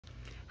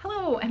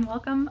Hello and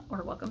welcome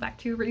back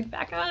to Read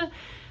Becca.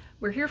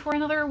 We're here for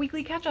another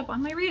weekly catch-up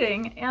on my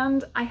reading,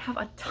 and I have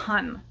a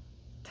ton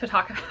to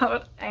talk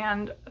about,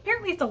 and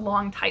apparently it's a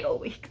long title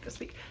week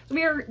this week, so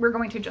we're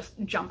going to just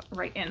jump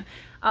right in.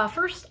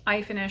 First,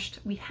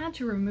 we had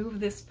to remove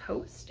this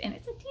post, and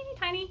it's a teeny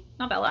tiny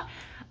novella.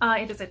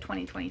 It is a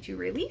 2022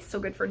 release, so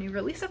good for new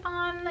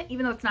release-a-thon,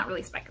 even though it's not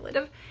really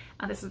speculative.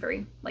 This is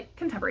very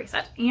contemporary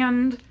set,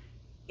 and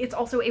it's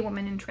also a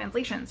woman in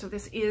translation. So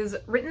this is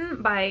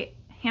written by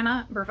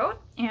Hanna Bervoets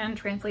and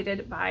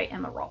translated by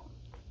Rault.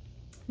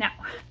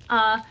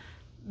 Now,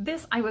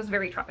 this I was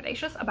very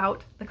trepidatious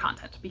about the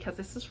content because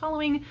this is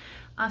following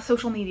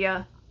social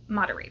media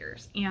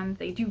moderators, and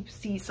they do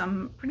see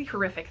some pretty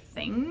horrific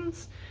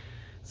things.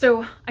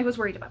 So I was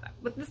worried about that.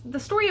 But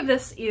the story of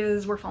this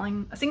is we're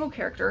following a single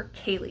character,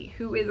 Kaylee,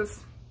 who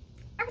is,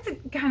 I would say,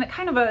 kind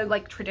of a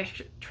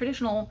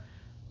traditional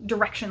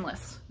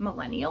directionless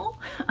millennial,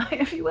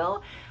 if you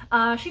will.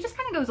 She just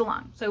kind of goes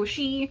along. So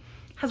she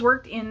has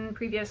worked in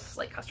previous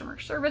customer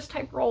service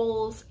type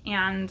roles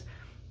and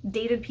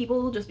dated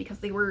people just because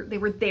they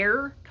were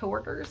their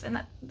coworkers,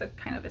 and that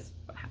kind of is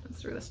what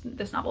happens through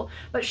this novel.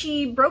 But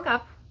she broke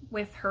up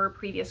with her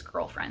previous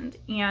girlfriend,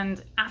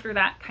 and after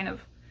that kind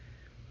of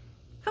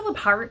fell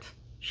apart.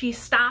 She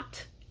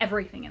stopped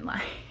everything in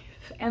life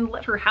and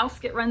let her house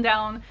get run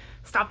down,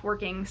 stopped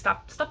working,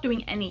 stopped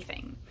doing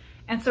anything.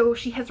 And so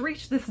she has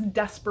reached this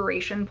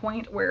desperation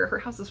point where her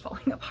house is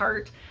falling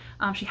apart.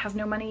 She has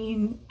no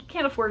money,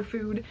 can't afford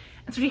food,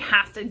 and so she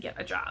has to get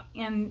a job.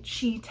 And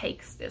she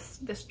takes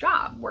this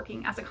job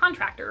working as a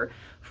contractor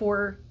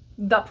for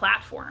the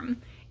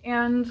platform,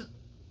 and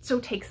so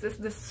takes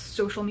this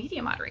social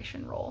media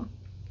moderation role.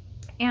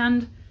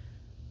 And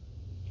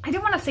I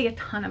don't want to say a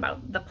ton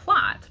about the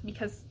plot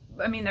because,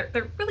 I mean,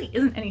 there really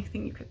isn't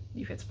anything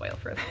you could spoil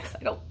for this.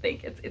 I don't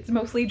think. It's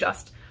mostly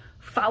just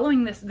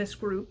following this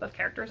group of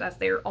characters as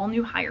they're all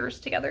new hires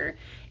together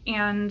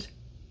and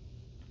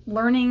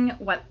learning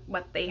what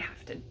they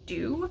have to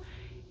do.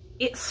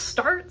 It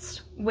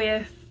starts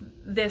with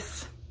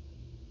this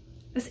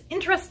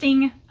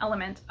interesting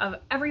element of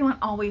everyone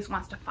always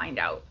wants to find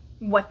out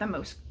what the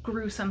most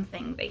gruesome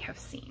thing they have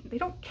seen. They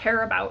don't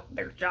care about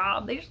their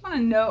job. They just want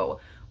to know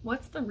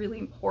what's the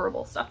really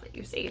horrible stuff that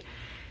you see.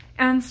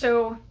 And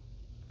so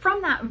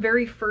from that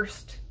very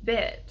first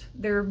bit,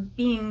 they're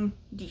being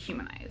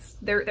dehumanized.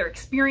 Their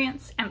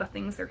experience and the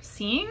things they're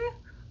seeing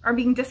are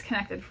being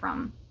disconnected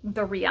from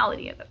the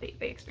reality that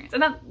they experience.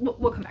 And that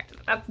we'll come back to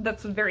that.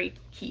 That's very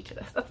key to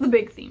this. That's the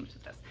big theme to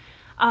this.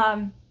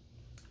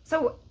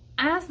 So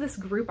as this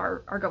group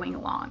are going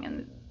along,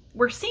 and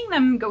we're seeing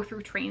them go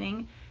through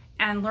training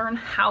and learn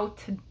how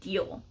to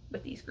deal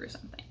with these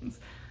gruesome things.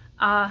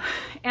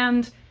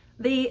 And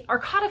they are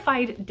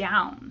codified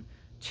down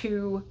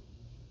to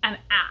an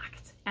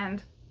act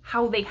and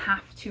how they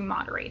have to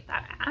moderate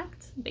that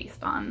act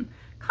based on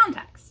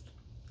context,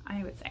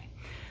 I would say.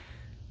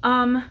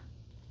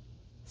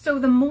 So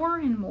the more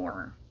and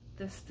more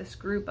this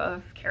group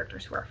of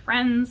characters who are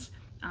friends,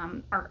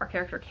 our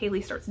character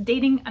Kaylee starts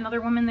dating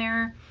another woman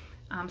there.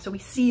 So we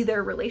see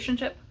their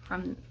relationship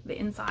from the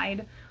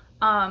inside.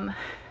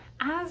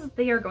 As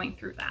they are going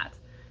through that,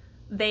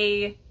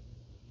 they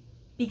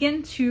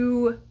begin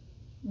to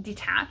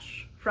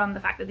detach from the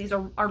fact that these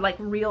are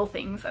real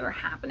things that are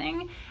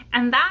happening,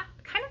 and that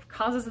kind of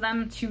causes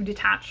them to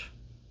detach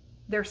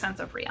their sense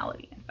of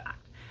reality, in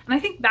fact. And I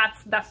think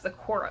that's the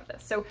core of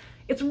this. So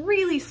it's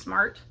really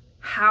smart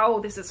how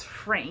this is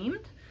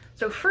framed.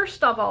 So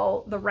first of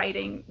all, the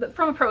writing,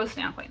 from a prose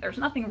standpoint, there's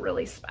nothing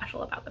really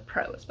special about the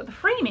prose, but the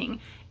framing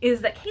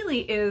is that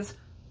Kaylee is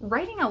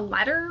writing a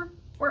letter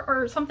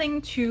or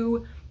something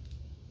to,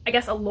 I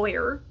guess, a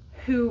lawyer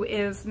who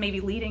is maybe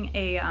leading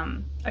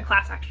a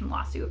class action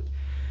lawsuit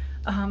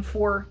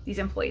for these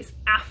employees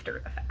after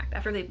the fact,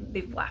 after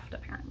they've left,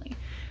 apparently.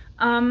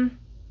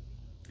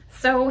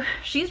 So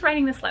she's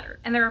writing this letter,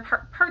 and there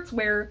are parts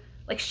where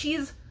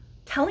she's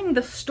telling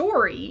the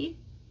story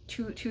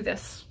to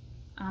this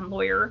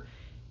lawyer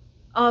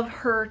of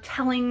her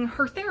telling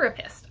her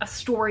therapist a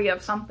story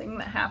of something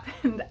that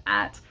happened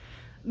at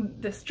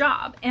this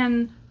job.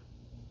 And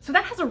so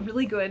that has a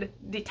really good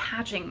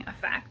detaching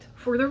effect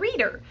for the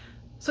reader.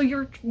 So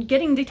you're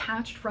getting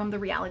detached from the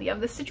reality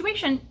of this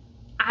situation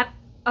at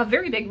a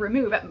very big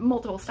remove, at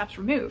multiple steps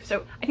removed.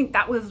 So I think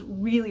that was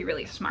really,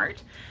 really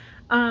smart.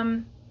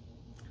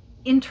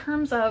 In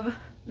terms of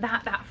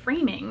that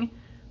framing,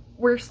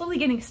 we're slowly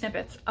getting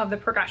snippets of the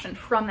progression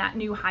from that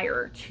new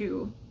hire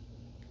to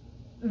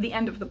the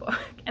end of the book.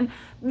 And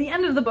the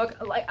end of the book,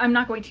 I'm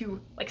not going to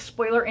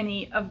spoiler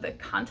any of the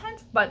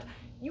content, but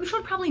you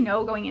should probably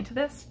know going into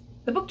this,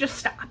 the book just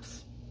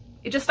stops.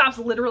 It just stops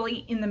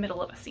literally in the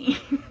middle of a scene.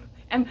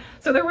 And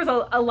so there was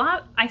a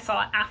lot I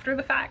saw after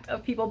the fact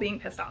of people being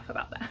pissed off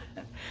about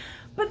that.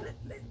 But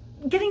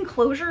getting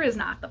closure is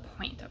not the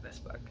point of this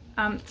book.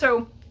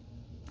 So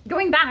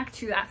going back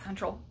to that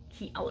central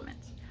key element,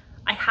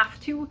 I have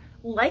to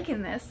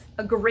liken this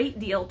a great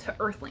deal to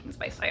Earthlings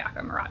by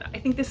Sayaka Murata. I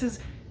think this is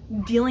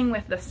dealing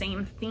with the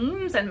same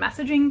themes and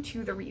messaging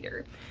to the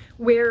reader,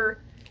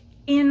 where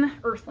in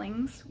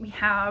Earthlings, we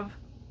have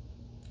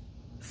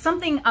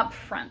something up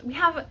front. We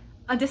have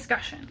a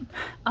discussion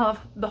of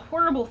the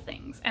horrible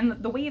things and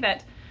the way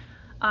that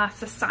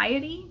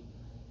society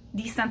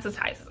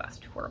desensitizes us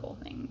to horrible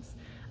things.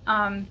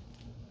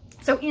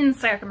 So in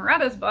Sayaka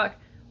Murata's book,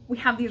 we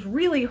have these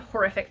really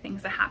horrific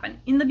things that happen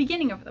in the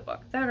beginning of the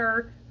book that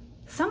are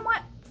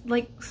somewhat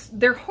like,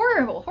 they're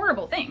horrible,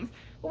 horrible things,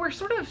 but we're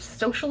sort of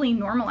socially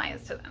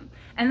normalized to them.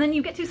 And then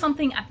you get to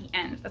something at the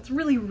end that's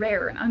really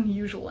rare and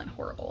unusual and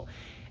horrible.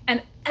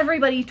 And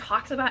everybody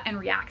talks about and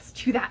reacts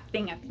to that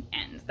thing at the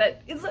end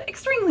that is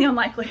extremely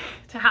unlikely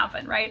to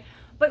happen, right?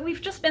 But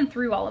we've just been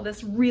through all of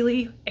this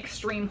really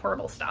extreme,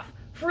 horrible stuff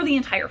for the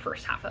entire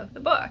first half of the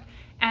book.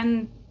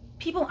 And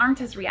people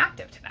aren't as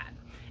reactive to that.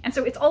 And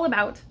so it's all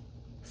about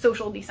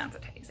social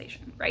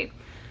desensitization, right?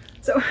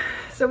 So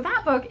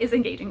that book is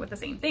engaging with the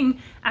same thing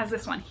as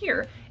this one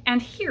here.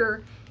 And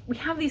here we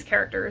have these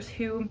characters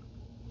who,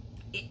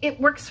 it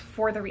works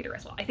for the reader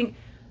as well. I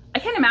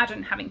can't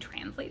imagine having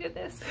translated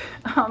this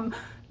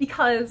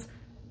because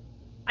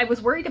I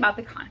was worried about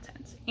the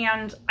content.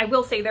 And I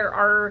will say there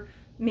are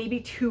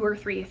maybe 2 or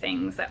 3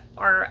 things that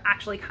are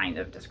actually kind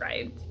of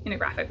described in a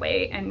graphic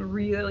way and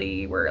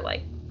really were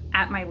like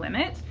at my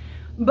limit.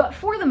 But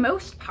for the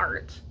most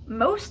part,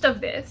 most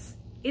of this,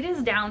 it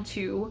is down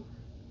to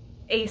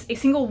a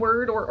single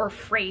word or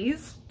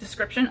phrase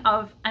description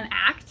of an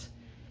act,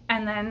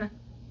 and then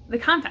the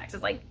context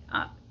is like,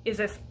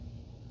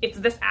 it's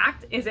this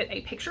act, is it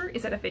a picture,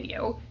 is it a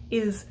video,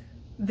 is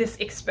this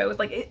exposed,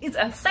 like it's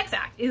a sex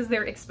act, is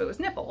there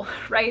exposed nipple,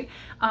 right?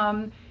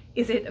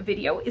 Is it a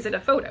video, is it a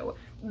photo?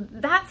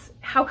 That's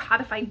how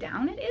codified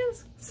down it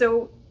is.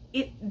 So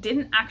it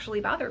didn't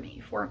actually bother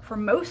me for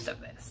most of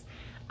this.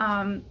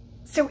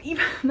 So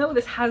even though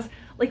this has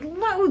like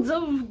loads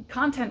of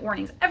content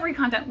warnings, every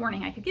content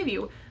warning I could give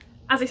you,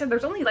 as I said,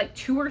 there's only like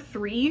 2 or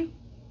 3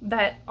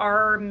 that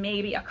are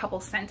maybe a couple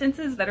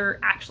sentences that are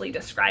actually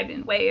described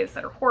in ways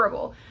that are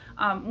horrible.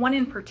 One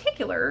in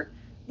particular,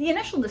 the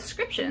initial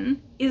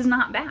description is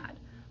not bad,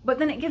 but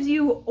then it gives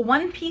you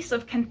one piece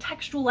of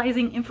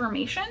contextualizing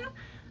information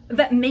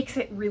that makes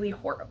it really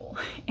horrible.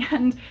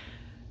 And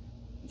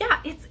yeah,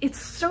 it's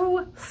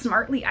so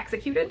smartly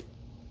executed.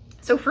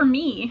 So for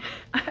me,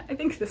 I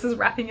think this is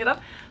wrapping it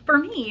up. For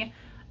me,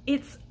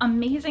 it's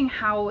amazing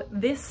how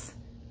this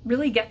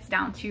really gets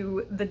down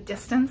to the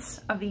distance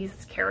of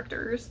these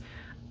characters,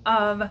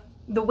 of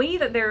the way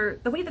that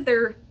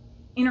they're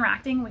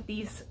interacting with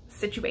these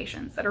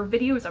situations that are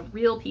videos of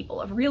real people,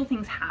 of real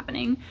things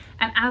happening,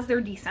 and as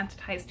they're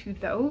desensitized to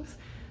those,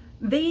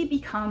 they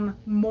become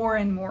more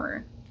and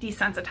more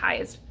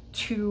desensitized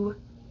to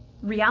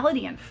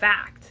reality and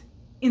fact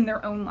in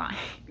their own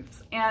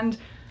lives. And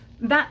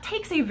that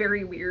takes a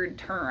very weird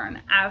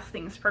turn as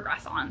things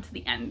progress on to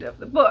the end of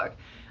the book,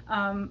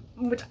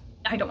 which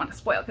I don't want to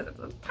spoil because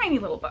it's a tiny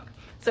little book.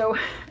 So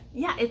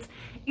yeah,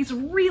 it's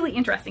really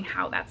interesting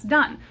how that's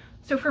done.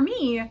 So for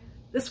me,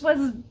 this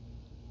was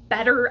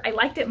better. I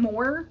liked it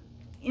more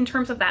in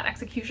terms of that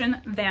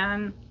execution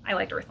than I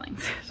liked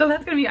Earthlings. So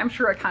that's going to be, I'm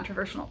sure, a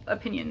controversial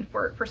opinion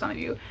for some of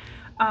you,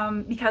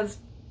 because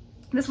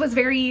this was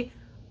very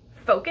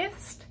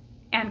focused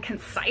and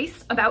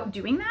concise about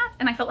doing that.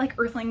 And I felt like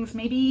Earthlings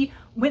maybe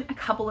went a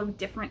couple of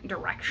different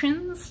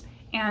directions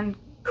and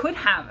could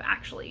have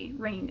actually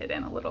reined it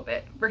in a little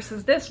bit,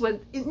 versus this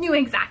it knew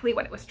exactly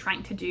what it was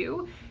trying to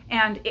do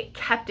and it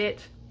kept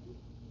it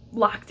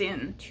locked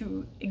in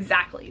to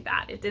exactly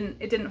that. It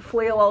didn't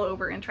flail all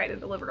over and try to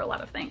deliver a lot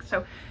of things.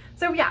 So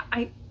yeah,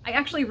 I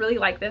actually really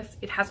like this.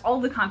 It has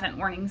all the content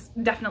warnings.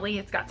 Definitely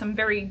it's got some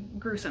very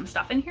gruesome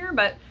stuff in here,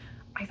 but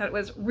I thought it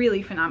was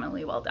really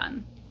phenomenally well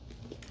done.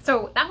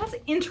 So that was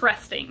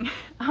interesting,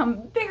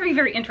 very,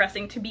 very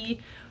interesting to be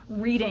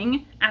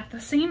reading at the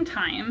same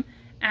time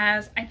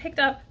as I picked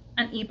up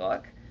an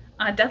ebook,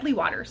 Deadly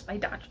Waters by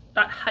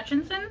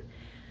Hutchinson.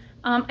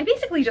 I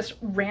basically just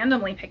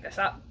randomly picked this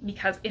up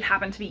because it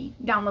happened to be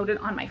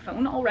downloaded on my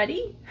phone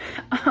already.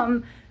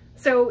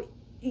 So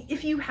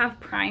if you have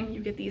Prime,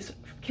 you get these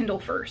Kindle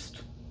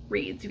First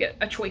reads. You get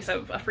a choice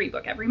of a free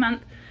book every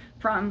month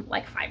from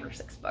like 5 or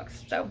 6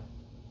 books. So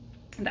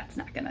that's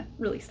not gonna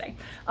really stay.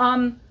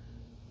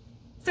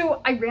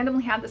 So I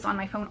randomly had this on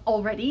my phone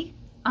already.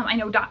 I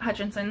know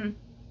Hutchinson,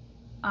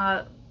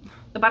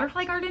 The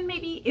Butterfly Garden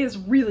maybe, is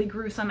really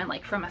gruesome and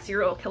like from a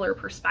serial killer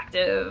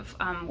perspective,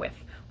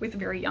 with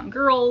very young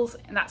girls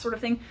and that sort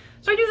of thing.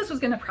 So I knew this was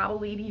gonna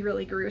probably be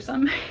really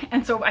gruesome.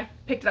 And so I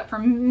picked it up for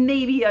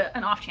maybe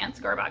an off chance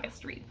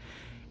GarbAugist read.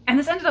 And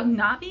this ended up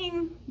not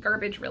being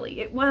garbage really.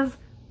 It was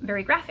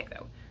very graphic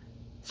though.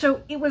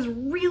 So it was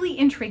really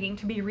intriguing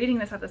to be reading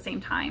this at the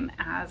same time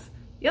as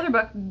the other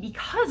book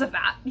because of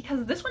that,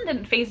 because this one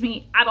didn't faze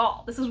me at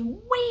all. This is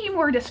way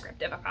more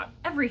descriptive about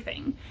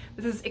everything.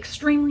 This is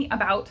extremely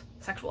about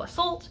sexual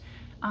assault.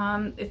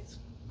 It's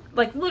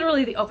like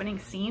literally the opening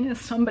scene is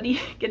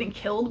somebody getting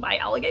killed by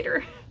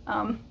alligator.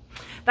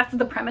 That's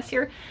the premise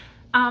here.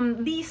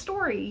 The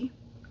story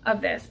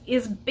of this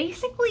is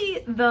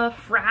basically the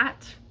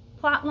frat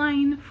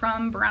plotline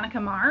from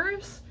Veronica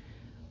Mars,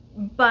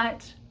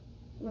 but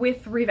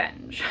with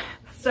revenge.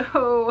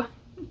 So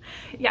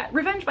yeah,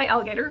 revenge by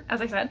alligator,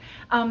 as I said.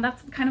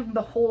 That's kind of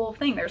the whole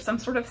thing. There's some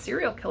sort of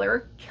serial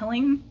killer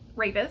killing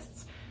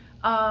rapists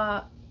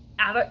at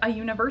a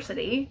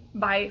university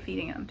by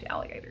feeding them to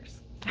alligators.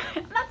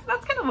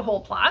 That's kind of the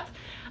whole plot.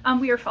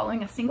 We are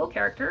following a single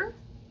character,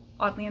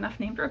 oddly enough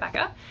named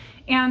Rebecca,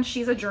 and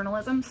she's a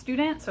journalism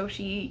student, so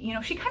she, you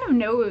know, she kind of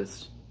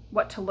knows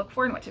what to look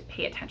for and what to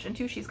pay attention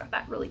to. She's got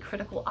that really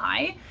critical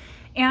eye,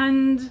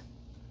 and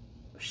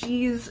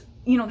she's,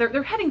 you know,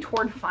 they're heading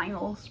toward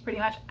finals pretty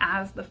much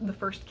as the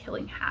first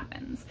killing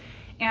happens.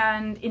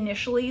 And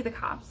initially the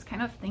cops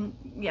kind of think,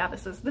 yeah,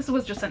 this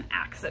was just an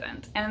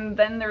accident. And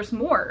then there's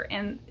more,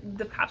 and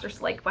the cops are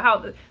just like,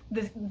 wow,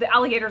 the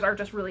alligators are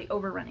just really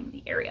overrunning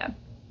the area.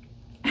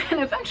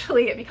 And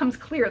eventually it becomes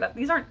clear that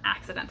these aren't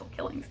accidental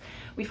killings.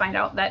 We find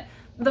out that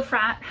the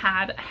frat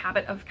had a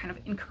habit of kind of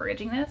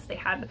encouraging this. They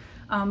had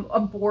a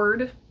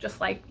board,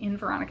 just like in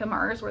Veronica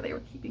Mars, where they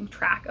were keeping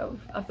track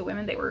of the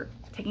women they were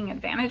taking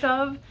advantage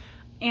of.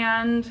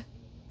 And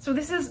so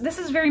this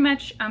is very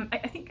much,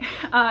 I think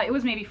it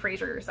was maybe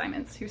Fraser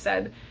Simons who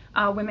said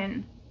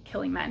women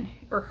killing men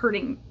or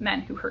hurting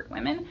men who hurt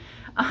women.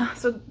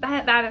 So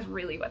that is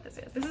really what this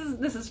is.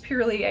 This is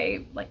purely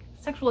a like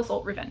sexual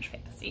assault revenge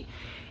fantasy,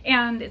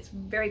 and it's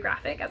very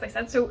graphic, as I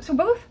said. So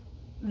both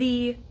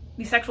the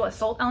sexual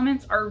assault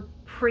elements are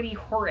pretty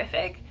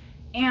horrific,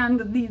 and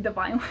the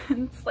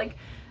violence, like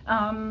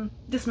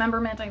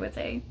dismemberment, I would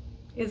say,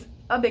 is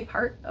a big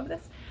part of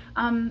this.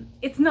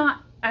 It's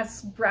not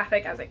as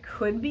graphic as it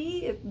could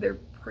be. They're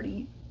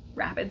pretty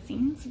rapid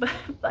scenes,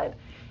 but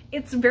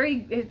it's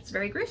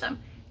very gruesome.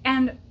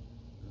 And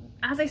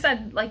as I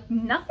said, like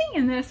nothing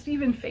in this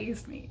even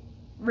fazed me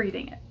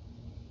reading it,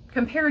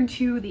 compared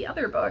to the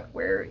other book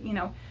where, you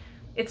know,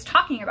 it's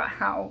talking about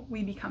how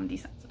we become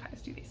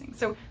desensitized to these things.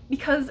 So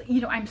because, you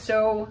know, I'm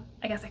so,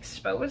 I guess,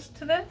 exposed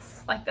to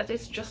this, like that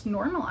it's just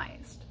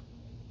normalized.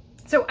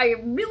 So I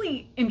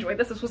really enjoyed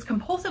this. This was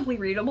compulsively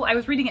readable. I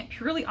was reading it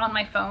purely on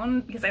my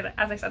phone because,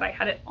 as I said, I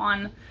had it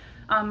on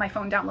my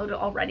phone downloaded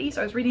already.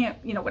 So I was reading it,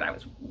 you know, when I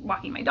was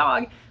walking my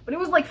dog, but it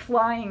was like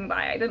flying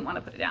by. I didn't want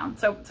to put it down.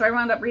 So I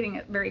wound up reading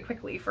it very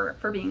quickly for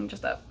being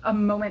just a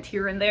moment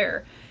here and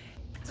there.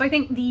 So I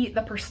think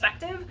the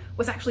perspective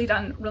was actually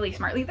done really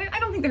smartly. I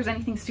don't think there's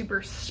anything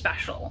super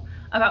special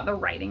about the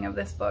writing of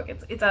this book.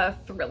 It's a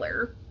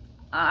thriller,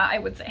 I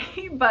would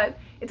say, but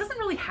it doesn't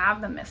really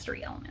have the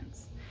mystery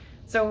elements.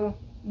 So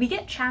we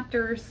get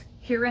chapters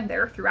here and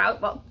there throughout.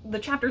 Well, the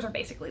chapters are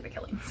basically the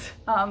killings.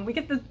 We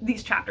get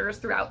these chapters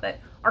throughout that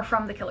are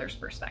from the killer's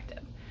perspective.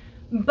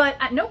 But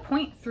at no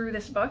point through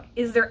this book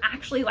is there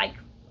actually like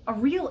a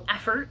real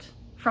effort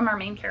from our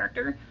main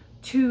character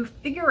to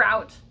figure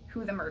out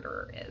who the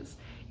murderer is.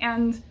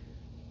 And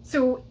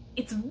so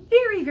it's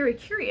very, very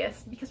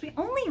curious because we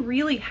only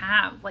really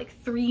have like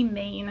 3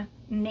 main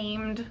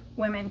named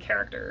women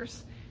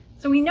characters.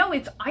 So we know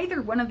it's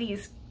either one of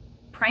these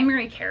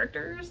primary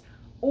characters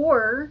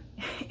or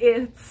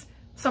it's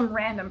some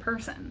random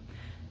person.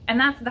 And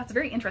that's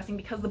very interesting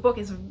because the book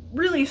is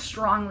really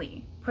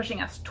strongly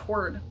pushing us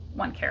toward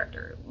one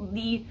character.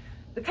 The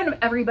kind of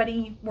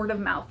everybody word of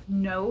mouth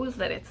knows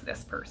that it's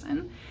this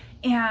person,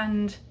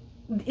 and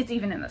it's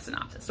even in the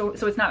synopsis. So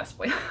it's not a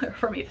spoiler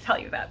for me to tell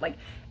you that. Like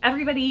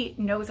everybody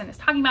knows and is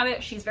talking about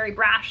it. She's very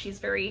brash. She's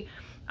very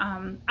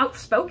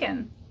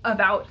outspoken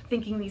about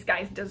thinking these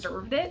guys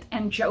deserved it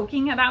and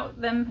joking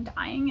about them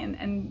dying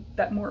and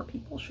that more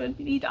people should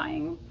be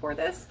dying for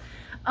this.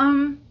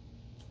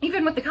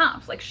 Even with the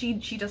cops, like she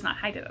does not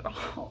hide it at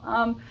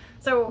all.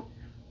 So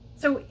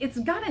it's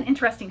got an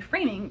interesting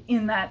framing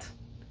in that,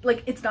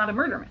 like, it's not a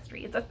murder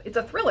mystery. It's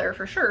a thriller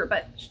for sure,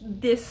 but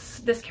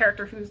this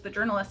character who's the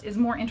journalist is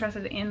more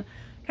interested in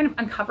kind of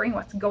uncovering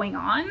what's going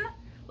on,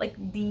 like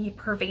the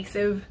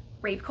pervasive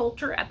rape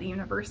culture at the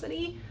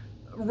university,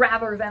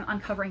 rather than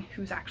uncovering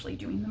who's actually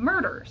doing the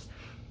murders.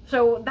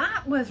 So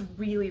that was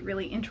really,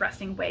 really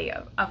interesting way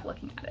of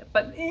looking at it.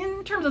 But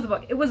in terms of the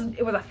book, it was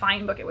a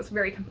fine book. It was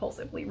very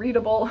compulsively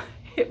readable.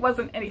 It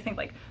wasn't anything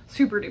like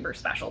super duper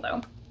special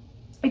though.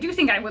 I do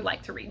think I would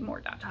like to read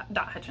more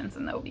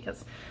Hutchinson though,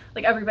 because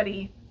like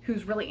everybody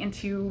who's really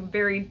into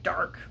very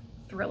dark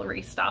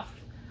thrillery stuff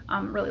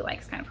really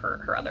likes kind of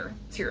her other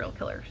serial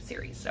killer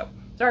series. So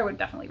I would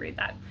definitely read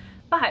that.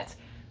 But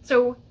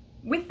so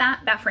with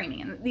that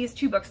framing and these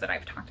 2 books that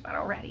I've talked about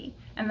already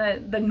and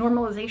the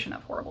normalization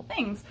of horrible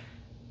things,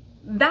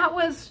 that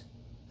was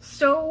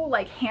so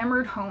like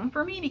hammered home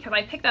for me because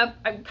I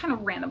kind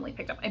of randomly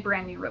picked up a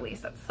brand new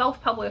release that's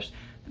self-published.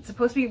 It's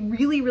supposed to be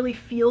really, really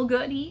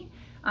feel-good-y.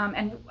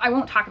 And I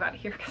won't talk about it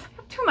here because I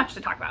have too much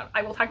to talk about.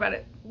 I will talk about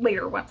it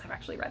later once I've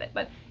actually read it,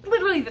 but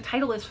literally the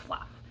title is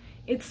fluff.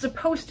 It's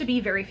supposed to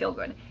be very feel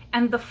good.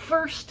 And the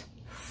first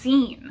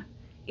scene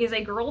is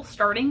a girl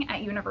starting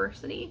at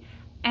university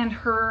and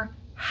her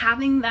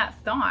having that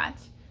thought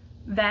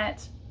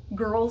that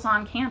girls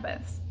on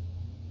campus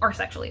are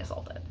sexually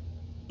assaulted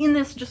in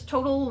this just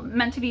total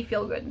meant to be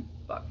feel good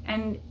book.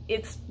 And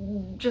it's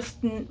just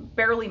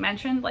barely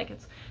mentioned, like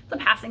it's a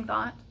passing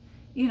thought,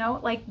 you know,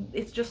 like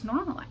it's just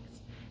normalized.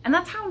 And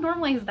that's how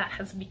normalized that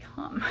has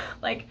become.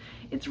 Like,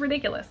 it's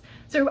ridiculous.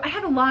 So I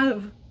had a lot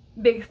of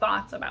big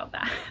thoughts about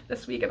that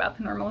this week, about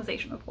the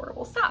normalization of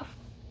horrible stuff.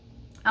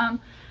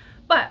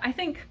 But I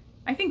think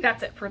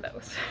that's it for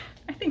those.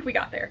 I think we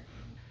got there.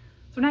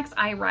 So next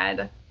I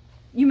read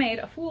You Made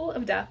a Fool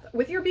of Death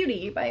with Your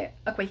Beauty by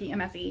Akwaeke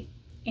Emezi,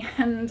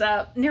 and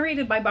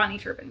narrated by Bonnie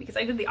Turpin, because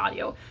I did the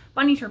audio.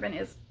 Bonnie Turpin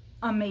is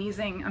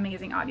amazing,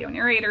 amazing audio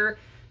narrator.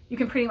 You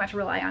can pretty much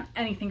rely on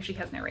anything she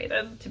has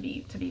narrated to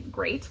be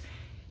great.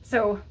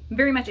 So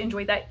very much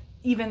enjoyed that,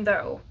 even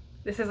though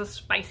this is a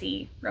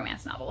spicy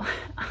romance novel.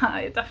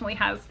 It definitely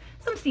has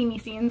some steamy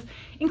scenes,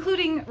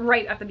 including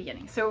right at the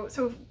beginning. So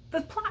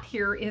the plot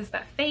here is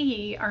that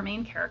Fei, our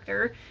main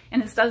character,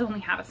 and this does only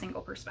have a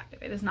single perspective.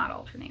 It is not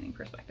alternating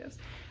perspectives.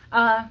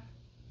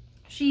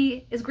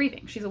 She is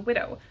grieving. She's a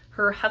widow.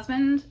 Her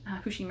husband,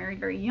 who she married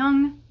very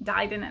young,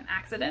 died in an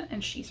accident,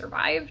 and she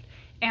survived.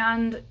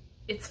 And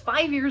it's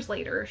 5 years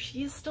later.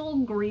 She is still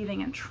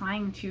grieving and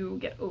trying to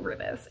get over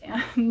this.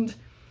 And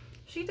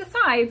she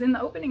decides in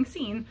the opening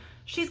scene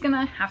she's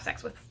gonna have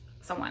sex with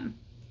someone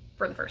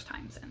for the first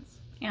time since.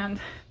 And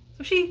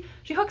so she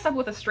hooks up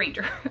with a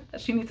stranger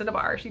that she meets at a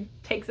bar. She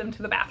takes him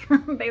to the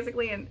bathroom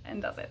basically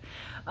and does it.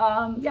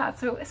 Yeah,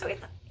 so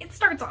it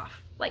starts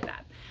off like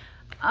that,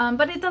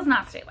 but it does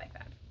not stay like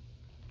that.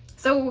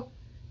 So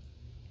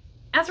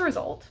as a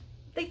result,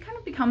 they kind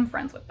of become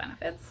friends with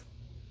benefits,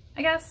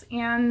 I guess,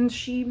 and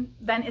she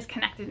then is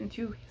connected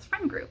into his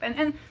friend group,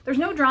 and there's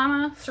no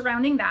drama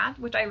surrounding that,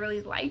 which I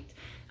really liked.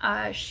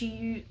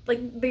 They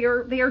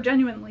are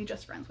genuinely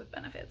just friends with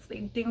benefits.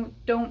 They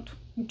don't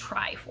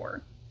try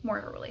for more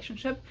of a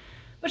relationship,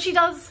 but she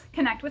does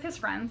connect with his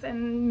friends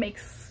and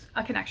makes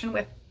a connection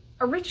with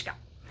a rich guy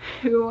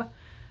who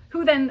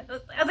then,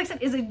 as I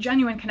said, is a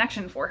genuine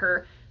connection for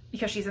her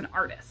because she's an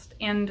artist,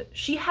 and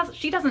she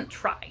doesn't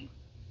try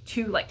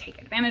to like take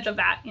advantage of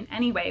that in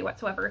any way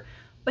whatsoever,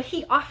 but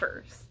he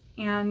offers,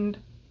 and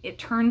it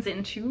turns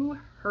into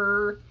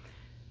her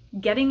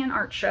getting an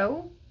art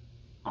show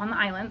on the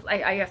islands,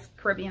 I guess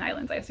Caribbean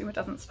islands, I assume. It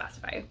doesn't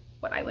specify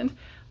what island,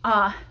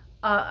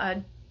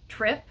 a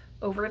trip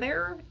over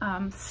there,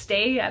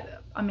 stay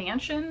at a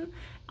mansion,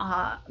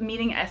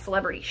 meeting a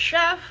celebrity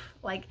chef.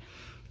 Like,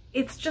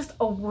 it's just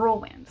a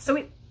whirlwind. So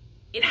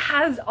it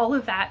has all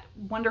of that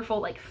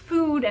wonderful like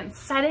food and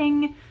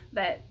setting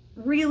that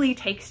really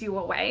takes you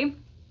away.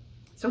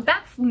 So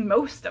that's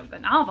most of the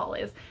novel,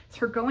 is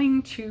her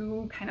going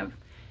to kind of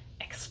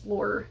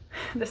explore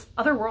this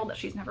other world that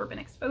she's never been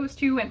exposed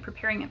to, and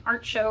preparing an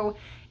art show,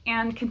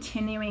 and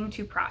continuing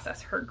to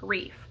process her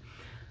grief.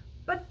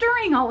 But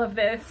during all of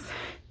this,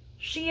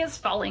 she is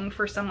falling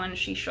for someone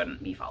she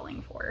shouldn't be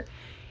falling for.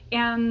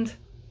 And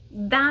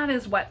that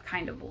is what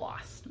kind of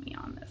lost me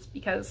on this,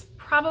 because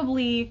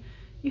probably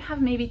you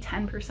have maybe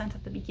 10%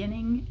 at the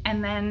beginning,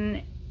 and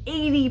then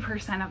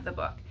 80% of the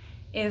book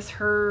is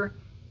her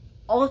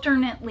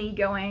alternately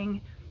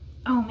going,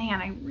 oh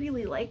man, I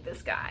really like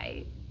this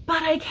guy,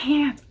 but I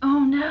can't, oh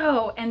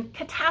no, and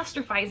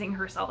catastrophizing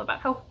herself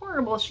about how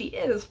horrible she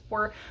is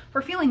for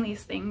feeling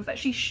these things that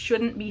she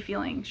shouldn't be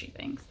feeling, she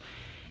thinks.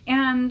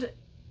 And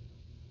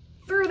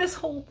through this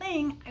whole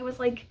thing, I was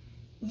like,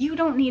 you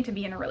don't need to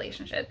be in a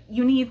relationship.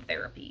 You need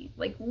therapy,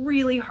 like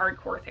really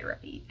hardcore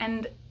therapy.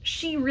 And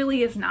she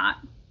really is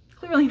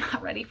clearly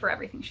not ready for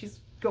everything she's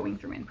going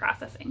through and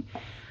processing.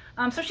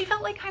 So she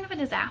felt like kind of a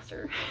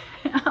disaster.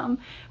 It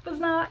was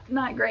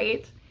not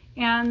great.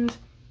 And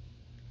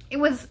it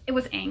was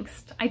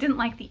angst. I didn't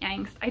like the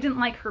angst. I didn't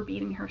like her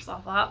beating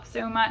herself up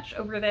so much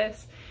over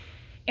this,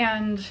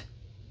 and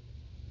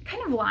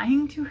kind of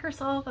lying to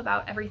herself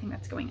about everything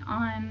that's going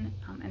on,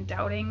 and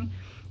doubting.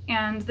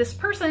 And this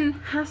person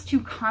has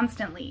to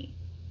constantly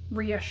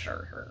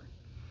reassure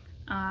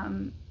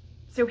her.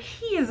 So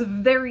he is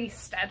very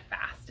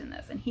steadfast in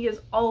this, and he is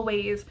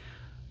always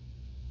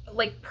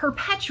like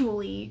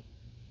perpetually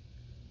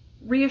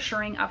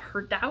reassuring of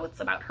her doubts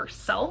about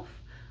herself,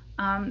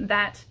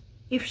 that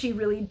if she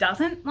really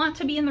doesn't want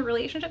to be in the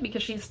relationship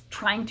because she's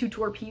trying to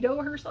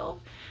torpedo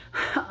herself,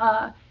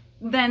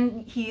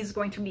 then he's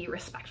going to be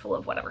respectful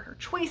of whatever her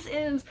choice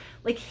is.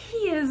 Like,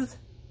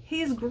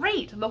 he's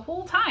great the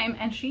whole time,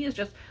 and she is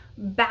just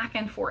back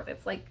and forth.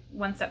 It's like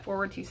 1 step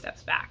forward, 2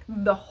 steps back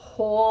the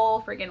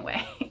whole friggin'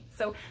 way.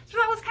 So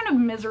that was kind of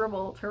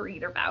miserable to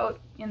read about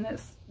in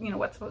this,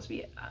 what's supposed to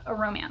be a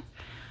romance.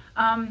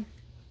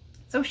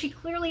 So she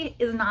clearly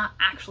is not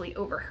actually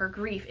over her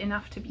grief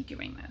enough to be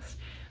doing this.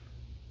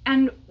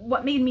 And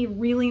what made me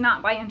really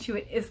not buy into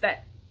it is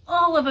that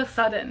all of a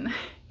sudden,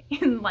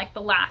 in like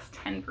the last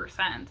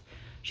 10%,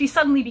 she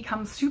suddenly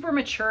becomes super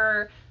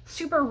mature,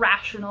 super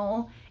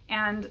rational,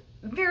 and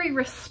very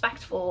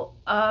respectful,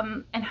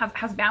 and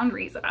has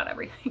boundaries about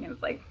everything. And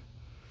it's like,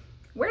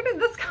 where did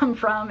this come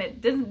from?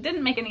 It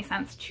didn't make any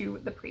sense to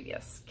the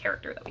previous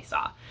character that we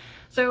saw.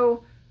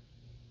 So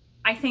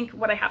I think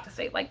what I have to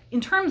say, like,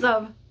 in terms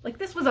of, like,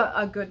 this was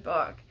a good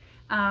book.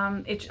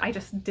 I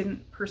just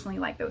didn't personally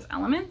like those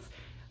elements.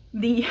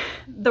 The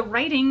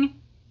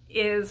writing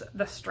is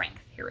the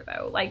strength here,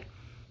 though. Like,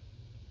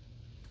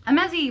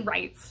 Emezi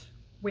writes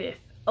with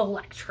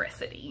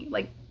electricity.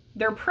 Like,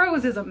 their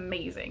prose is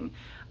amazing.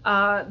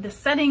 The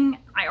setting,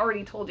 I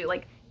already told you,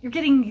 like, you're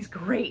getting these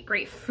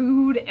great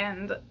food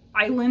and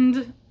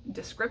island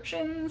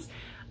descriptions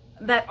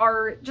that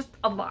are just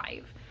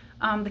alive.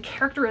 The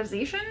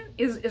characterization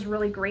is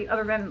really great,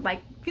 other than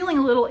like feeling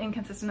a little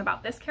inconsistent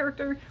about this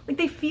character. Like,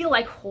 they feel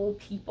like whole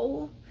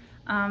people.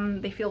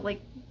 They feel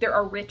like there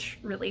are rich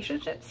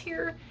relationships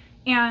here.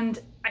 And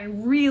I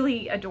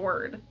really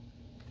adored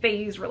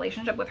Faye's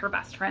relationship with her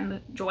best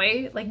friend,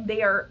 Joy. Like,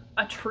 they are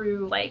a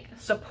true, like,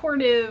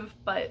 supportive,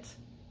 but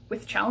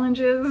with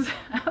challenges,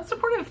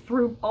 supportive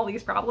through all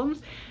these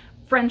problems,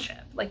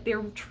 friendship. Like,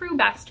 they're true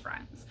best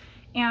friends.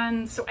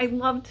 And so I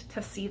loved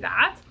to see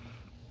that.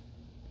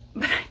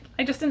 But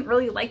I just didn't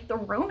really like the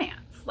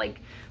romance. Like,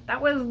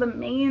 that was the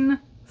main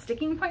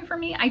sticking point for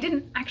me. I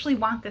didn't actually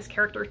want this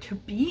character to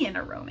be in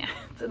a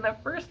romance in the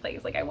first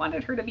place. Like, I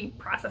wanted her to be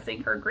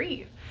processing her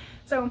grief.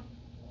 So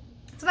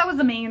that was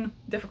the main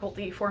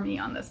difficulty for me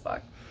on this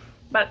book.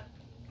 But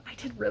I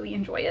did really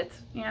enjoy it,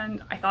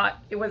 and I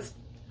thought it was,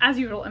 as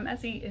usual,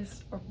 Emezi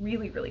is a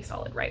really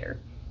solid writer.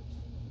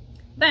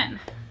 Then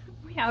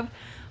we have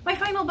my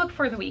final book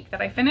for the week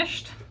that I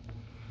finished.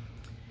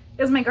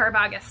 Is my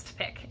GarbAugist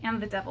pick,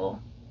 And the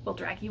Devil Will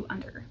Drag You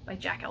Under by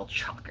Jack L.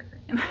 Chalker.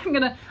 And I'm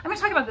gonna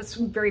talk about this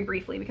very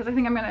briefly because I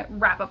think I'm gonna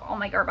wrap up all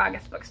my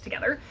GarbAugist books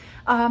together.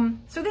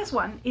 So this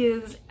one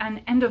is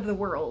an end of the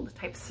world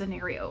type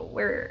scenario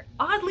where,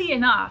 oddly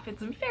enough,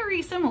 it's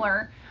very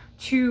similar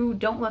to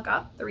Don't Look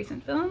Up, the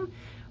recent film,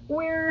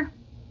 where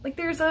like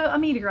there's a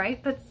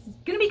meteorite that's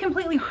gonna be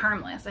completely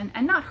harmless and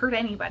not hurt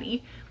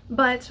anybody,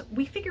 but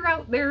we figure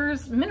out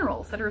there's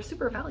minerals that are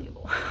super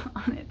valuable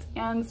on it.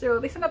 And so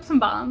they send up some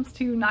bombs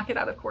to knock it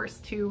out of course,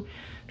 to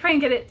try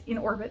and get it in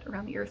orbit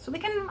around the Earth so they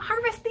can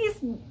harvest these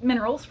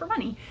minerals for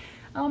money,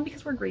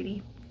 because we're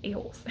greedy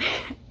a-holes.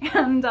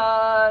 And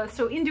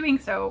so in doing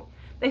so,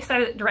 they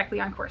set it directly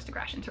on course to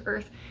crash into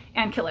Earth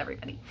and kill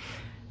everybody.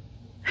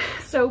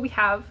 So we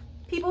have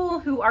people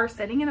who are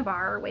sitting in a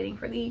bar waiting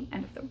for the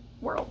end of the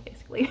world,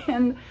 basically.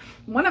 And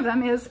one of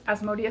them is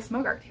Asmodeus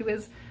Mogart, who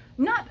is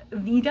not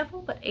the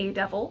devil, but a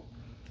devil.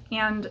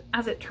 And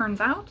as it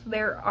turns out,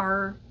 there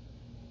are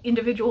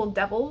individual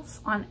devils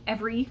on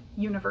every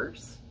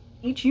universe.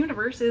 Each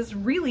universe is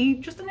really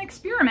just an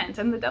experiment,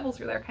 and the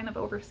devils are there kind of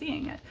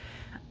overseeing it.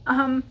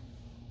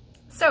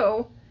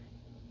 So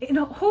in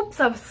hopes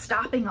of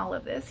stopping all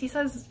of this, he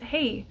says,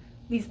 hey,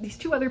 these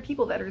two other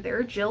people that are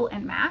there, Jill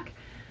and Mac,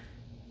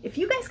 if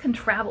you guys can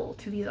travel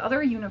to these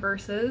other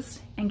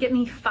universes and get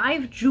me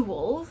 5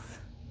 jewels,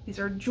 these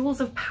are jewels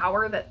of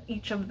power that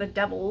each of the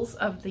devils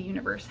of the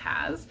universe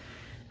has,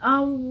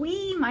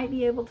 we might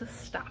be able to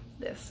stop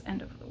this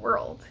end of the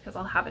world because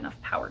I'll have enough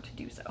power to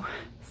do so.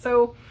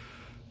 So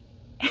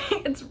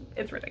it's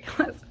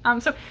ridiculous.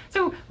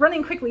 So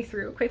running quickly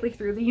through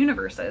the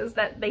universes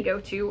that they go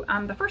to,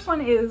 the first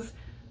one is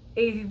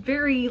a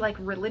very like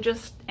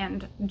religious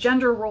and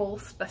gender role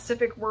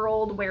specific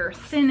world where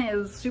sin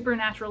is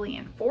supernaturally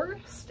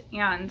enforced,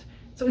 and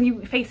so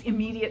you face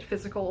immediate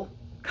physical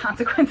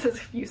consequences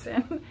if you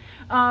sin.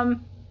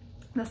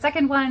 The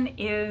second one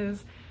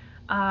is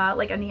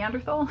like a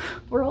Neanderthal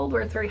world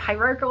where it's very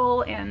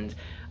hierarchical and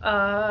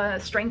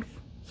strength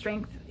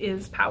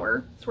is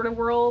power sort of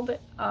world.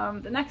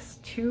 The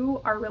next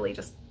two are really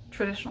just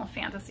traditional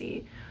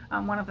fantasy.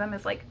 One of them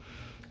is like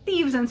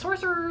thieves and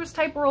sorcerers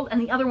type world, and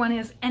the other one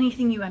is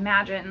anything you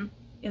imagine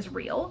is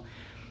real.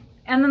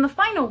 And then the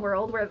final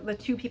world where the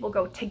two people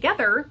go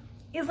together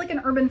is like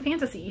an urban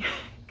fantasy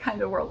kind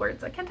of world where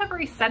it's a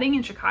contemporary setting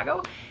in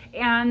Chicago,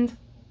 and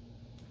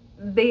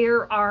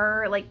there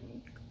are like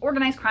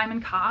organized crime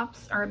and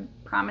cops are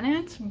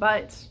prominent,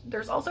 but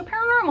there's also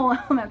paranormal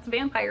elements,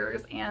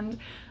 vampires and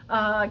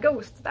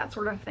ghosts, that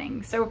sort of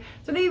thing. So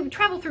they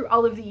travel through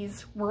all of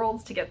these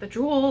worlds to get the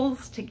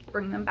jewels, to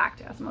bring them back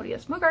to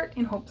Asmodeus Mogart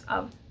in hopes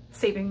of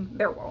saving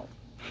their world.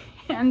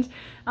 And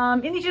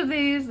in each of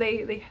these,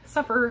 they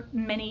suffer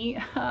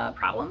many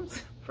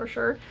problems, for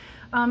sure.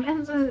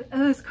 And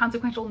there's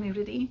consequential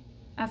nudity,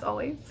 as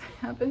always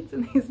happens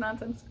in these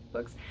nonsense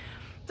books.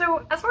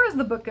 So as far as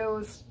the book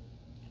goes,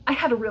 I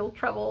had a real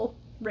trouble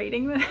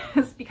rating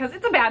this because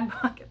it's a bad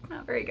book. It's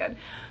not very good,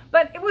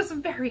 but it was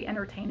very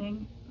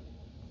entertaining.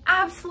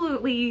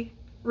 Absolutely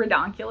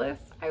redonkulous,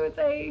 I would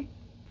say,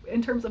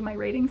 in terms of my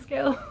rating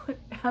scale.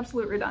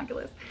 Absolute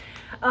redonkulous.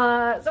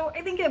 So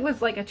I think it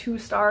was like a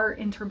 2-star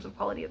in terms of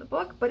quality of the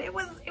book, but it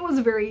was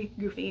very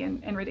goofy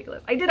and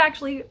ridiculous. I did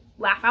actually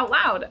laugh out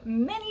loud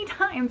many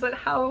times at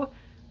how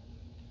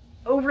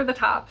over the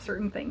top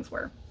certain things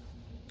were.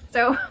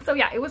 So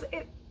yeah,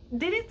 it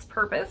did its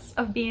purpose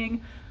of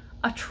being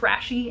a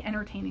trashy,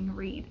 entertaining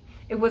read.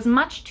 It was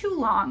much too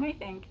long, I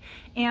think,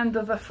 and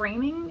the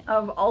framing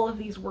of all of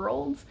these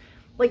worlds,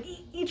 like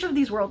each of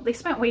these worlds, they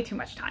spent way too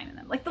much time in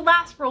them. Like the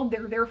last world,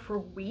 they're there for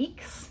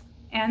weeks,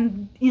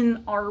 and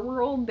in our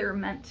world, they're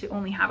meant to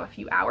only have a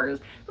few hours.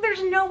 But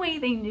there's no way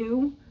they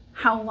knew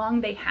how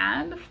long they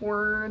had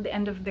for the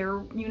end of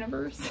their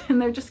universe, and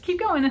they just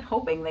keep going and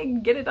hoping they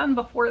get it done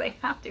before they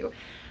have to.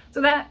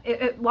 So that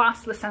it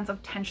lost the sense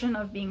of tension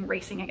of being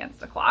racing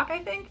against a clock, I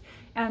think.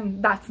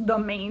 And that's the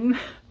main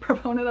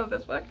proponent of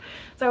this book.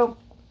 So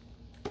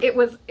it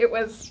was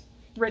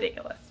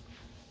ridiculous.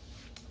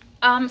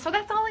 So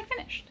that's all I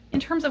finished. In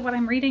terms of what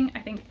I'm reading, I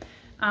think,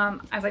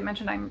 as I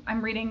mentioned,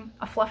 I'm reading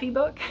a fluffy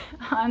book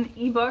on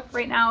ebook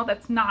right now.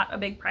 That's not a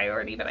big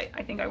priority, but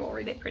I think I will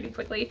read it pretty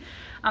quickly.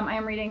 I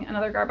am reading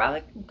another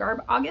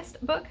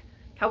GarbAugist book,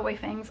 Cowboy,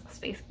 Fengs,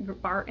 Space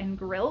Bar and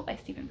Grille by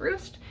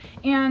Brust.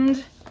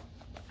 And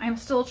I'm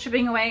still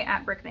chipping away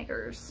at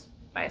Brickmakers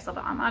by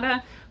Selva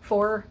Almada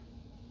for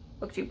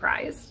BookTube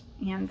prize.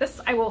 And this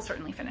I will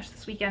certainly finish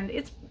this weekend.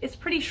 It's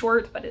pretty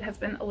short, but it has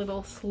been a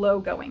little slow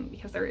going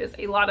because there is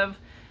a lot of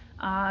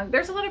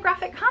there's a lot of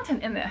graphic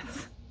content in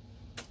this.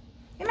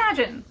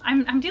 Imagine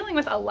I'm dealing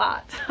with a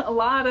lot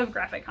of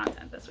graphic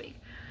content this week.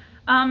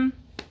 So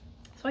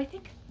I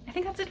think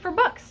that's it for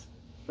books.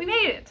 We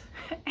made it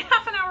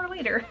half an hour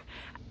later.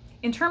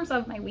 In terms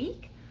of my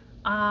week,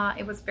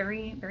 it was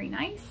very, very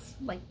nice,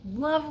 like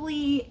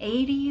lovely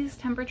 80s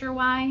temperature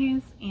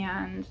wise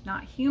and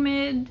not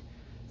humid.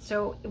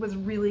 So it was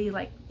really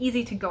like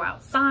easy to go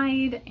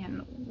outside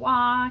and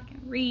walk and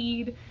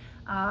read.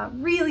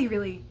 Really,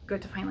 really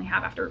good to finally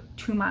have after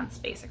 2 months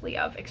basically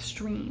of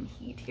extreme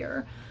heat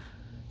here.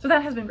 So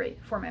that has been great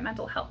for my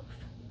mental health.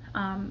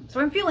 So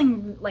I'm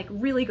feeling like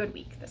really good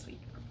week this week.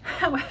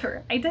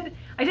 However, I did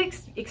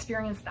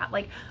experience that,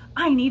 like,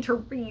 I need to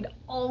read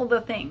all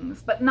the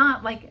things, but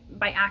not like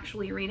by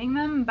actually reading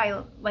them,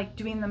 by like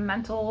doing the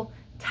mental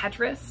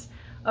Tetris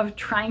of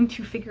trying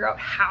to figure out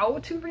how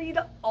to read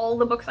all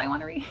the books I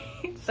want to read.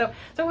 So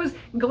I was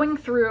going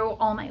through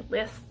all my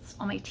lists,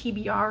 all my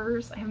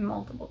TBRs. I have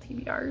multiple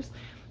TBRs,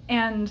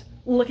 and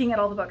looking at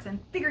all the books and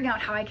figuring out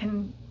how I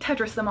can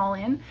Tetris them all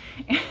in.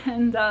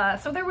 And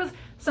so there was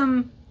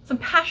some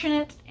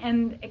passionate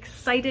and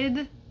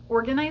excited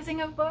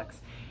organizing of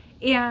books,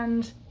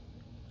 and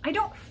I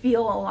don't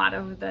feel a lot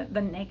of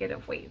the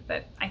negative weight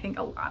that I think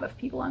a lot of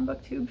people on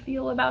BookTube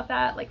feel about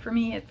that. Like for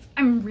me,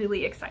 I'm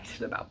really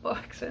excited about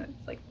books, and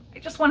it's like I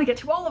just want to get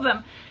to all of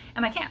them,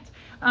 and I can't.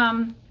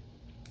 And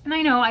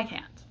I know I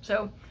can't.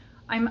 So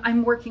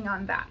I'm working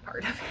on that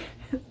part of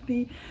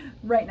it.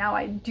 Right now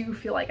I do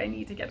feel like I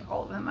need to get to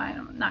all of them.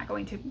 I'm not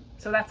going to,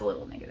 so that's a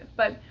little negative.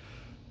 But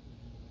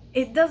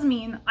it does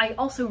mean I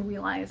also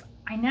realize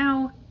I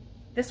now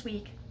this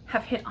week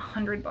have hit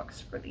 100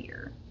 books for the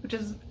year, which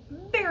is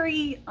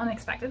very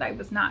unexpected. I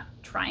was not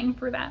trying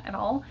for that at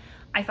all.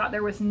 I thought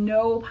there was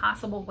no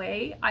possible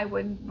way I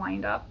would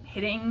wind up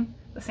hitting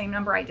the same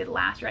number I did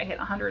last year. I hit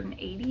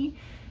 180,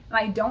 and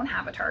I don't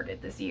have a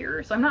target this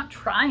year, so I'm not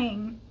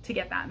trying to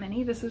get that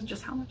many. This is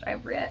just how much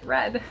I've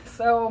read,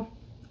 so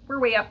we're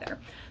way up there.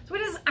 So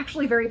it is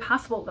actually very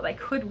possible that I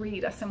could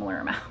read a similar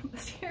amount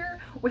this year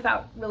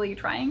without really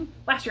trying.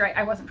 Last year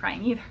I wasn't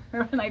trying either,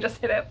 and I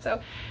just hit it, so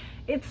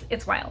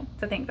it's wild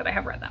to think that I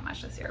have read that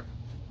much this year.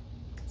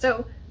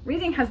 So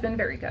reading has been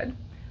very good.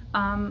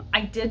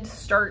 I did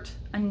start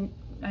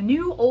a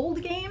new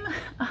old game,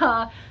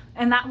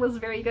 and that was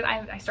very good.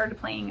 I started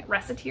playing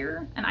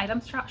Reciteer, an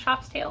item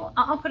shop's tale.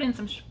 I'll put in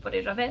some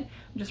footage of it,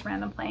 just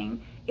random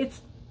playing. It's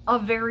a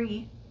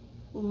very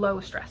low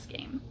stress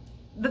game.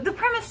 The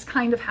premise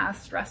kind of has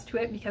stress to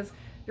it because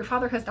your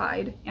father has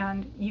died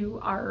and you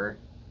are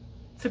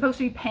supposed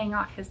to be paying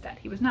off his debt.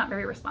 He was not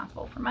very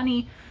responsible for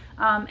money,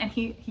 and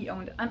he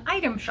owned an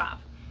item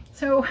shop.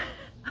 So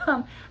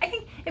I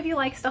think if you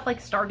like stuff like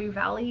Stardew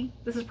Valley,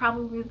 this is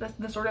probably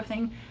the sort of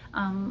thing.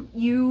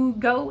 You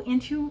go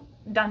into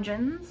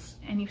dungeons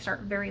and you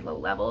start very low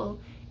level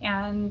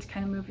and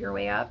kind of move your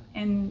way up,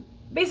 and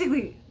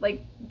basically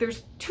like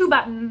there's 2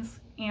 buttons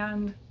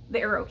and the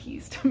arrow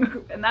keys to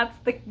move, and that's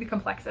the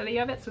complexity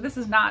of it. So this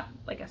is not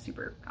like a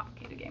super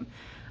complicated game.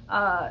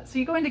 So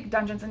you go into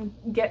dungeons and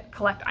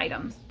collect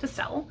items to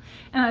sell,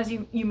 and as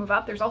you move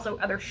up, there's also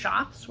other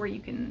shops where you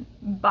can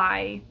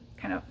buy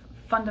kind of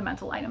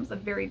fundamental items, the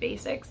very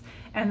basics,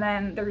 and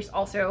then there's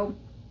also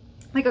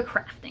like a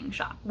crafting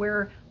shop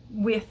where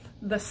with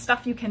the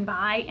stuff you can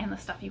buy and the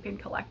stuff you can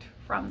collect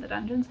from the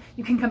dungeons,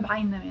 you can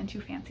combine them into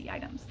fancy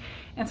items.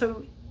 And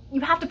so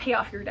you have to pay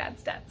off your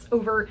dad's debts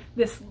over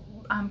this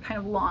kind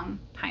of long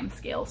time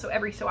scale. So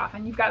every so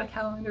often you've got a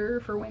calendar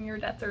for when your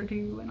debts are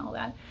due and all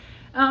that.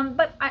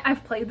 But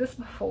I've played this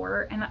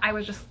before, and I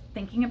was just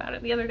thinking about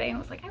it the other day and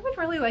was like, I would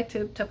really like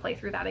to play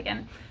through that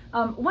again.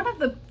 One of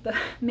the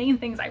main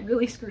things I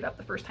really screwed up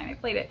the first time I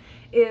played it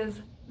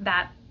is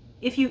that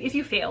if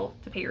you fail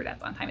to pay your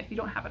debts on time, if you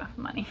don't have enough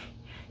money,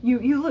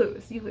 you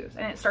lose,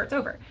 and it starts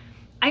over.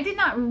 I did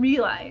not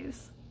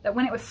realize that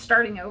when it was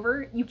starting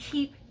over, you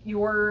keep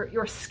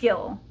your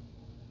skill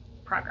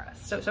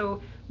progress.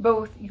 So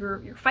both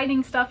your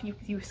fighting stuff,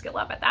 you skill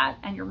up at that,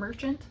 and your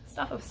merchant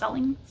stuff of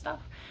selling stuff.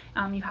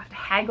 You have to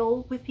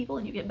haggle with people,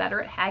 and you get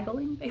better at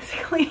haggling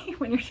basically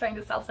when you're trying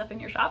to sell stuff in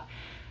your shop.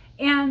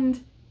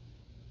 And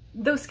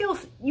those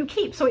skills you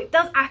keep, so it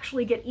does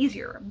actually get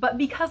easier. But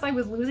because I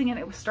was losing and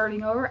it was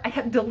starting over, I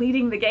kept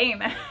deleting the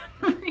game and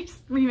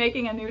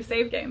remaking a new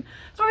save game.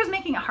 So I was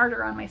making it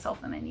harder on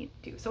myself than I needed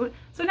to. So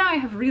now I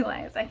have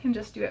realized I can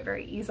just do it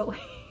very easily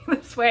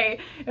this way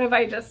if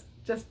I just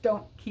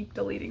don't keep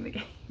deleting the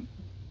game.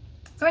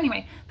 So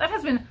anyway, that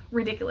has been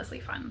ridiculously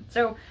fun.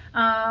 So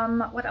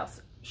what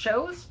else?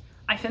 Shows.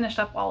 I finished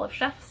up Wall of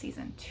Chef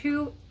season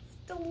 2. It's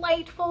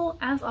delightful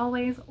as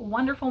always.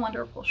 Wonderful,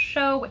 wonderful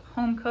show with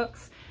home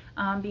cooks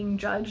being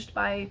judged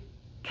by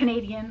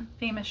Canadian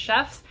famous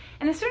chefs.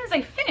 And as soon as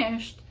I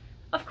finished,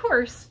 of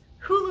course,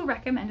 Hulu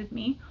recommended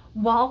me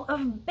Wall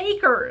of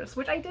Bakers,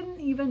 which I didn't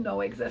even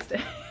know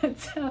existed.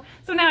 So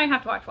now I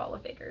have to watch Wall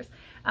of Bakers.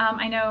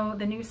 I know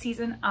the new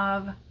season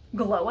of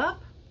Glow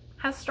Up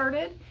has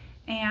started,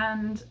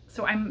 and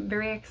so I'm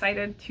very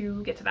excited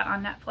to get to that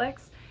on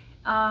Netflix.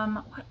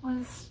 What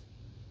was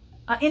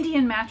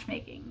Indian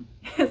Matchmaking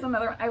is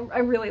another one. I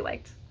really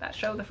liked that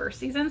show the first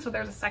season, so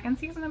there's a second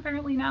season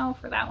apparently now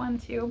for that one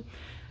too.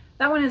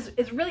 That one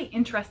is really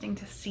interesting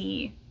to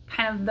see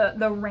kind of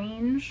the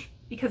range,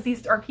 because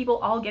these are people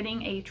all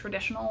getting a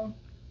traditional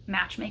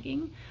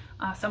matchmaking.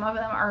 Some of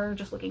them are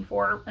just looking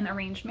for an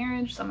arranged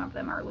marriage, some of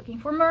them are looking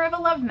for more of a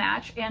love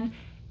match, and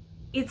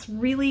it's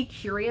really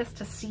curious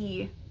to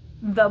see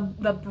the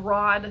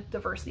broad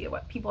diversity of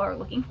what people are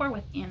looking for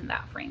within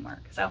that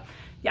framework. So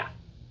yeah,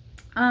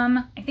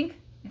 I think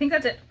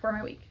that's it for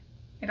my week.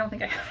 I don't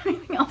think I have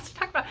anything else to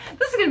talk about.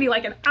 This is gonna be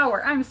like an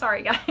hour. I'm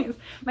sorry, guys.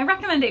 My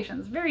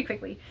recommendations, very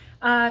quickly.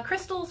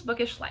 Crystal's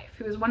Bookish Life,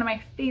 who is one of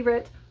my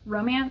favorite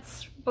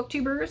romance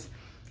booktubers,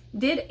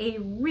 did a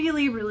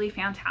really, really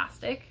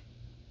fantastic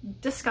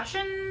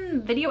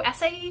discussion video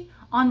essay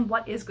on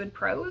what is good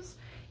prose.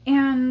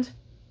 And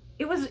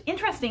it was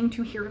interesting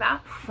to hear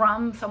that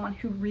from someone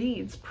who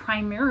reads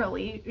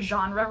primarily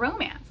genre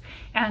romance.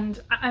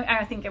 And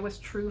I think it was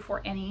true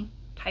for any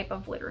type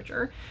of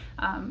literature.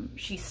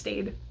 She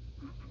stayed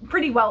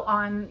pretty well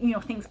on, you know,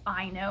 things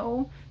I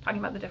know, talking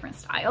about the different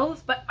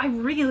styles, but I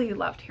really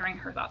loved hearing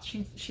her thoughts.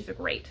 She's a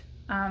great,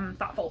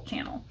 thoughtful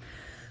channel.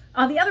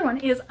 The other one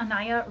is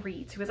Anaya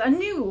Reads, who is a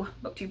new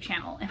booktube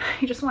channel, and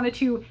I just wanted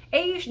to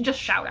just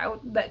shout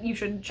out that you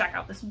should check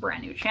out this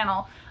brand new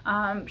channel.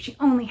 She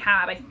only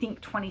had, I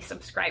think, 20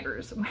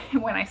 subscribers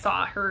when I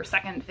saw her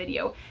second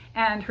video,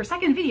 and her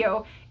second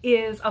video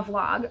is a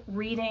vlog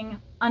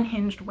reading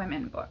unhinged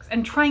women books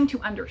and trying to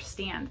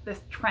understand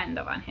this trend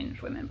of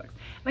unhinged women books.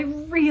 And I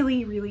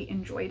really, really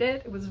enjoyed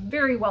it. It was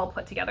very well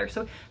put together.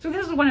 So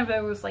this is one of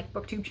those like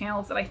booktube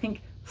channels that I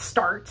think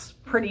starts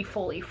pretty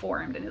fully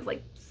formed and is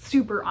like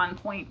super on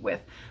point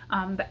with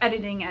the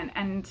editing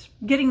and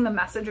getting the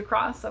message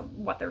across of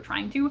what they're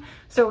trying to.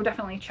 So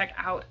definitely check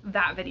out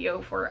that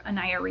video for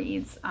Anaya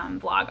Reed's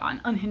vlog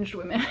on unhinged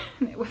women.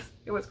 It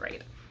was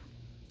great.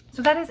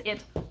 So that is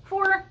it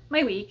for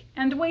my week,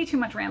 and way too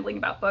much rambling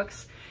about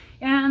books.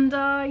 And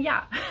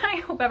yeah,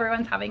 I hope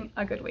everyone's having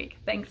a good week.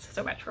 Thanks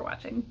so much for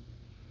watching.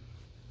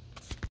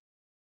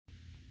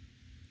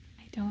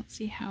 I don't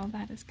see how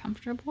that is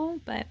comfortable,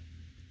 but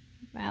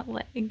that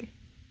leg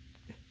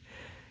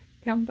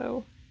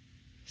gumbo,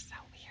 so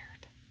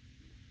weird.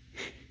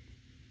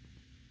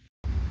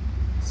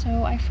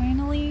 So I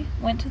finally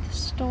went to the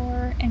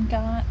store and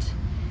got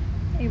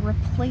a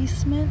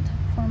replacement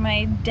for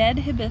my dead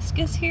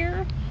hibiscus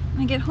here.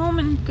 And I get home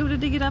and go to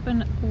dig it up,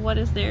 and what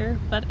is there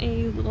but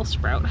a little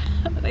sprout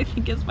that I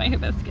think is my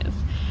hibiscus.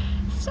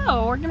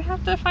 So we're gonna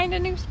have to find a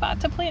new spot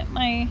to plant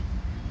my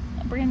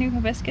brand new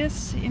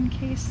hibiscus in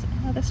case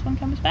this one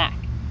comes back.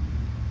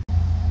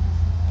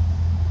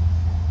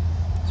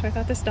 So I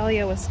thought this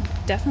dahlia was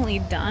definitely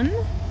done,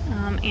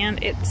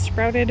 and it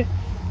sprouted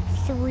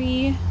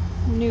 3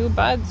 new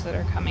buds that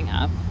are coming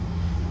up.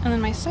 And then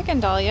my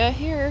second dahlia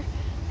here,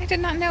 I did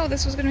not know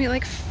this was going to be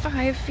like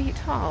 5 feet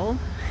tall,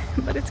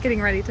 but it's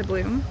getting ready to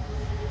bloom.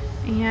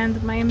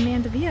 And my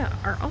mandevilla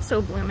are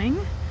also blooming.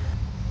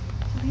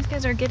 These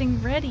guys are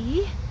getting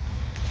ready.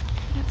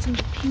 Got some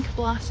pink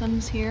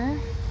blossoms here.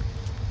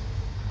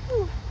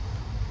 Ooh.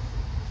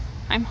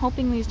 I'm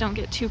hoping these don't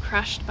get too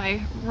crushed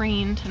by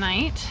rain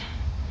tonight.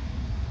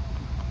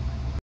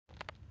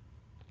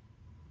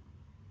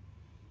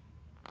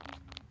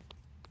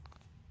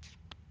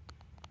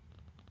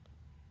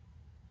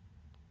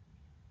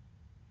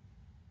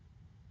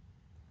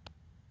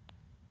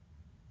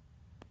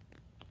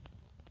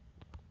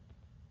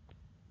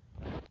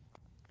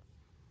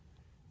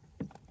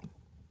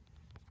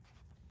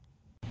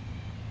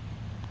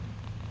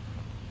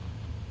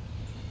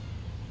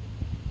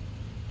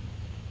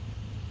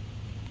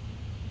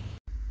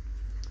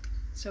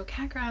 So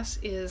catgrass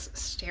is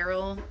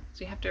sterile,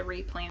 so you have to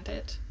replant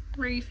it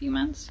every few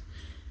months.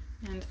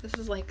 And this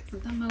is like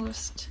the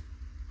most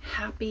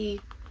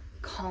happy,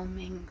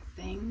 calming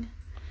thing,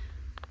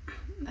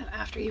 that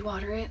after you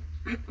water it,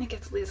 it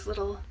gets these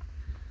little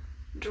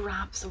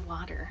drops of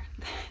water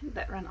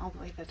that run all the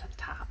way to the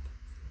top.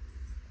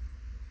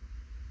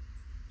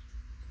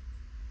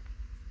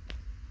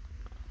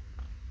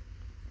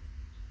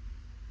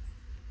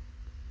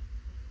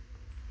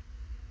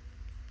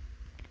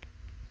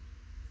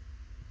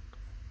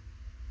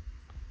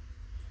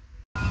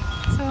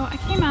 I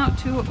came out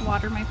to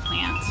water my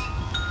plant,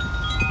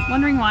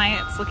 wondering why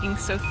it's looking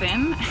so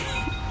thin.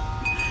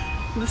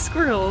 The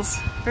squirrels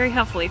very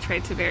helpfully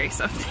tried to bury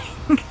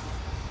something.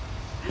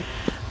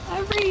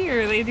 Every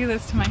year they do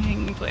this to my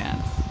hanging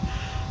plants.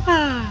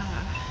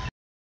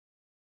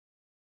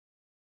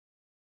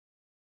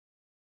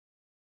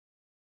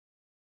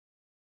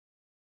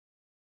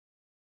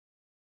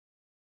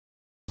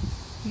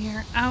 We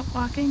are out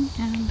walking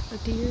and the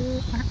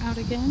deer are out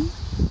again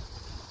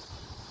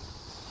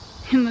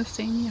in the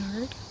same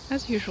yard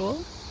as usual.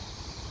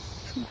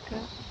 So we've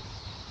got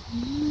a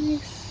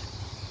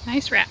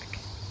nice rack.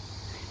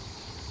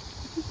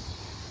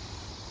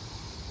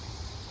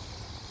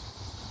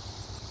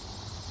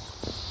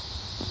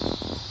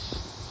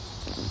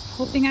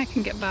 Hoping I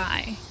can get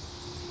by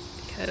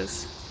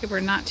because they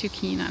were not too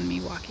keen on me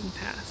walking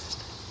past.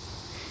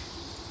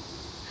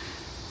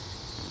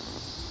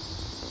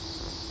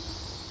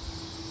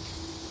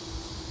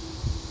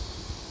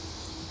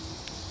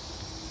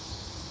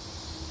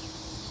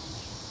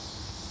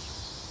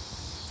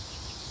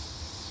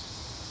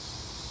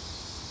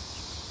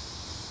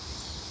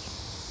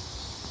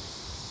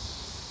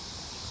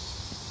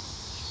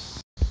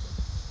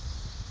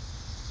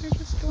 They're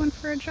just going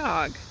for a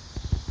jog.